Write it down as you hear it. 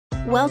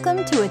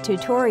Welcome to a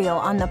tutorial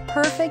on the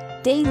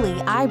perfect daily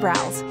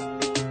eyebrows.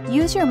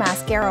 Use your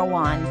mascara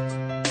wand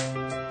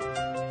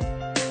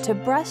to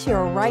brush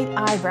your right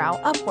eyebrow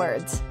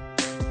upwards.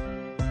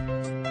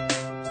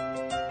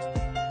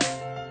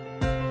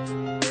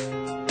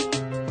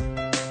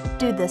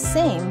 Do the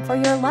same for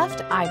your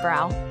left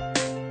eyebrow.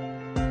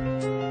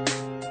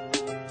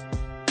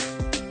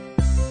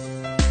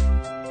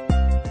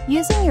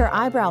 Using your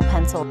eyebrow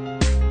pencil,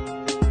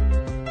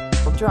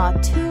 draw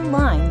two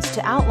lines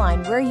to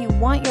outline where you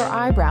want your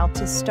eyebrow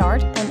to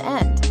start and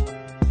end.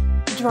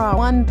 Draw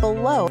one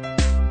below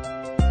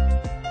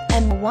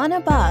and one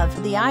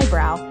above the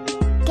eyebrow.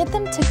 Get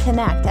them to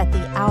connect at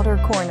the outer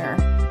corner.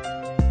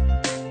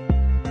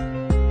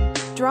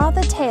 Draw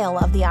the tail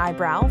of the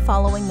eyebrow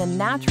following the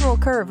natural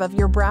curve of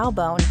your brow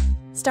bone.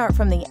 Start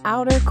from the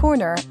outer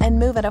corner and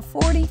move at a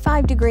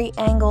 45-degree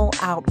angle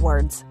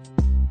outwards.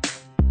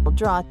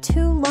 Draw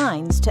two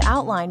lines to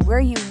outline where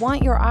you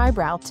want your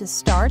eyebrow to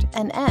start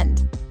and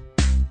end.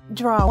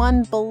 Draw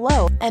one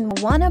below and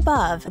one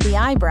above the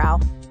eyebrow.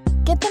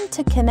 Get them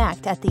to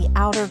connect at the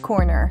outer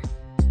corner.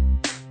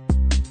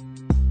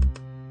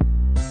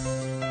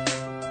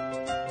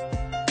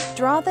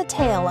 Draw the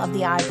tail of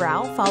the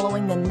eyebrow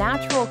following the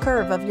natural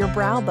curve of your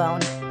brow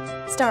bone.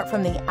 Start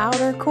from the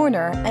outer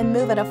corner and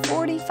move at a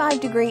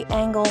 45-degree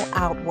angle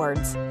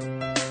outwards.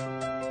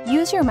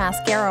 Use your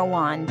mascara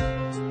wand.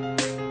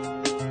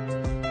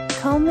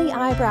 Comb the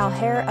eyebrow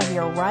hair of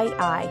your right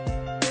eye.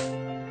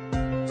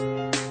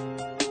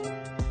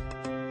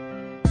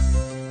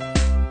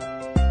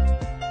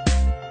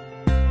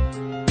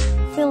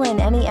 Fill in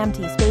any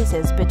empty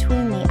spaces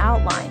between the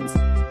outlines,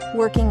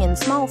 working in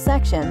small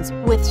sections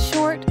with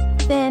short,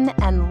 thin,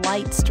 and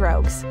light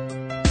strokes. Do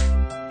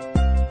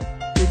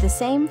the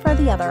same for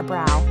the other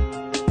brow.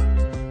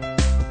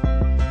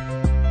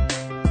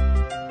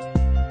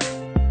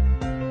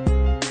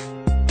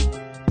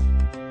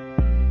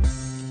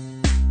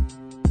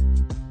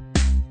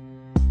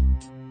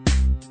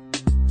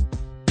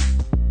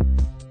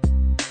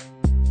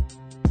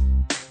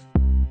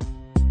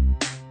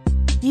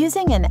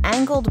 Using an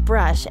angled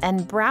brush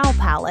and brow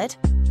palette,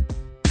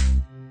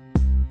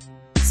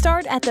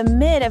 start at the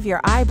mid of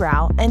your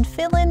eyebrow and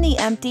fill in the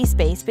empty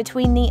space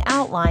between the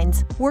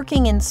outlines,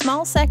 working in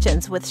small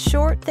sections with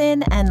short,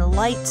 thin, and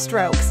light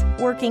strokes,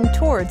 working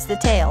towards the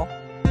tail.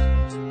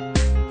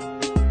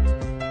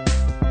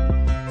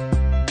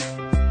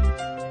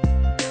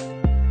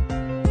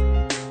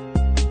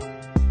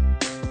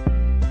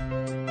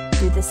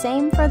 Do the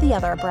same for the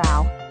other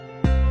brow.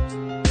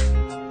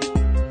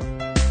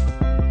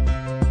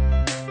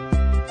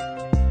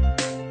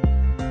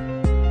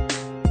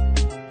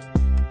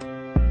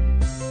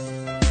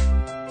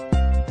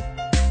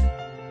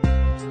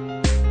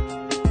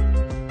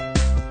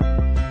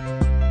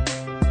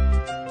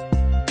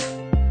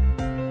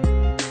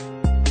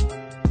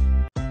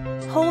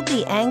 Hold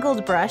the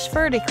angled brush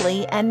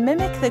vertically and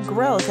mimic the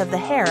growth of the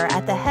hair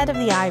at the head of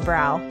the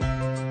eyebrow.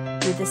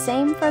 Do the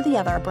same for the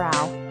other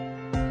brow.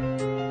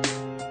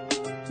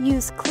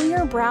 Use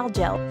clear brow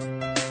gel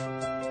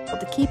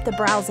to keep the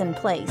brows in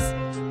place.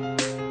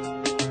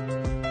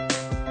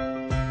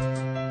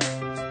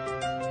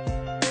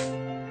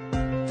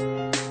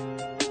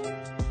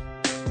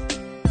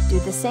 Do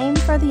the same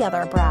for the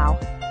other brow.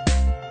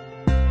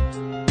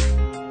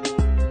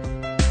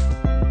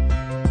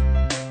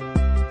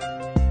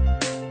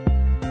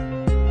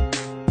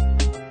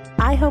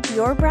 I hope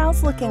your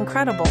brows look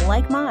incredible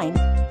like mine.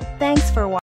 Thanks for watching.